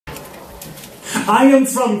I am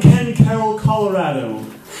from Caryl, Colorado,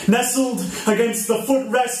 nestled against the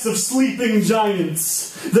footrest of sleeping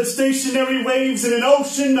giants, the stationary waves in an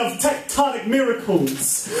ocean of tectonic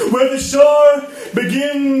miracles, where the shore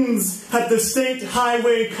begins at the state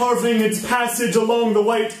highway carving its passage along the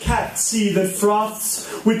white cat sea that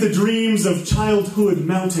froths with the dreams of childhood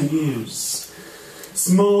mountaineers.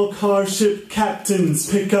 Small car ship captains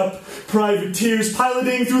pick up privateers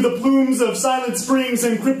piloting through the plumes of silent springs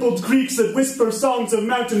and crippled creeks that whisper songs of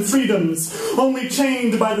mountain freedoms, only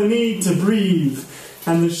chained by the need to breathe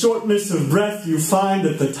and the shortness of breath you find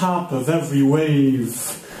at the top of every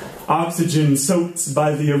wave. Oxygen soaked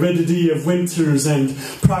by the aridity of winters and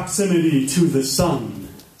proximity to the sun.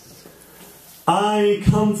 I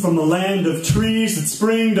come from a land of trees that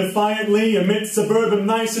spring defiantly amid suburban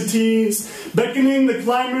niceties, beckoning the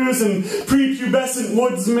climbers and prepubescent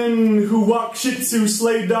woodsmen who walk Shih Tzu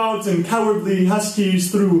sleigh dogs and cowardly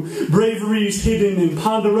huskies through braveries hidden in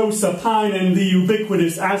ponderosa pine and the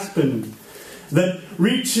ubiquitous aspen that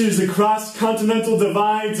reaches across continental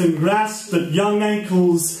divides and grasps at young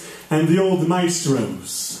ankles and the old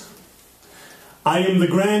maestros. I am the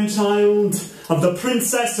grandchild of the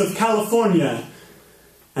Princess of California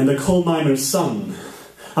and a coal miner's son.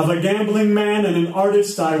 Of a gambling man and an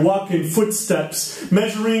artist I walk in footsteps,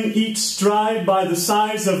 measuring each stride by the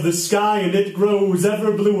size of the sky, and it grows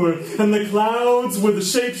ever bluer, and the clouds were the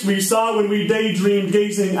shapes we saw when we daydreamed,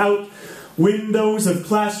 gazing out windows of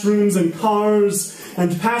classrooms and cars,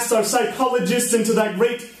 and past our psychologists into that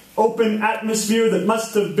great open atmosphere that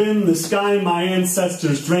must have been the sky my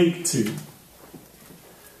ancestors drank to.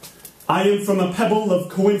 I am from a pebble of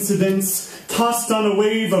coincidence, tossed on a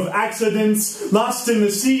wave of accidents, lost in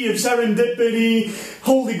the sea of serendipity,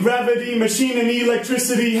 holy gravity, machine and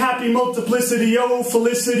electricity, happy multiplicity, oh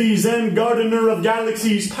felicity, Zen gardener of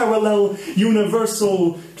galaxies, parallel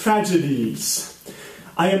universal tragedies.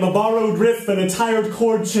 I am a borrowed riff and a tired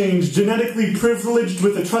chord change, genetically privileged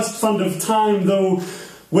with a trust fund of time, though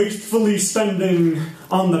wastefully spending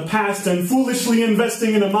on the past and foolishly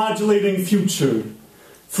investing in a modulating future.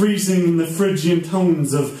 Freezing in the Phrygian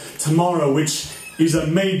tones of tomorrow, which is a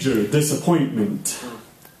major disappointment.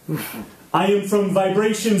 I am from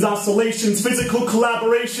vibrations, oscillations, physical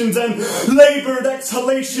collaborations, and labored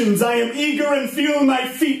exhalations. I am eager and feel my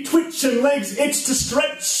feet twitch and legs itch to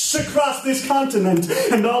stretch across this continent.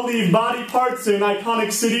 And I'll leave body parts in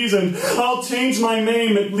iconic cities, and I'll change my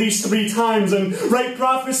name at least 3 times, and write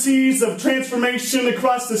prophecies of transformation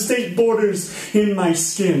across the state borders in my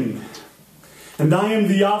skin. And I am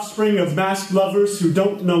the offspring of masked lovers who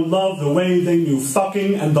don't know love the way they knew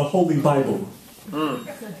fucking and the Holy Bible.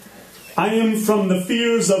 I am from the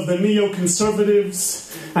fears of the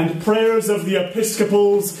neoconservatives and prayers of the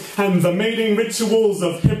Episcopals and the mating rituals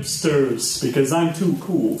of hipsters, because I'm too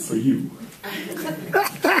cool for you.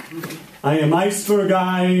 I am iceberg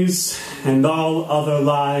eyes and all other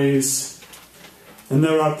lies, and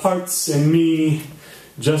there are parts in me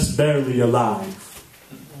just barely alive.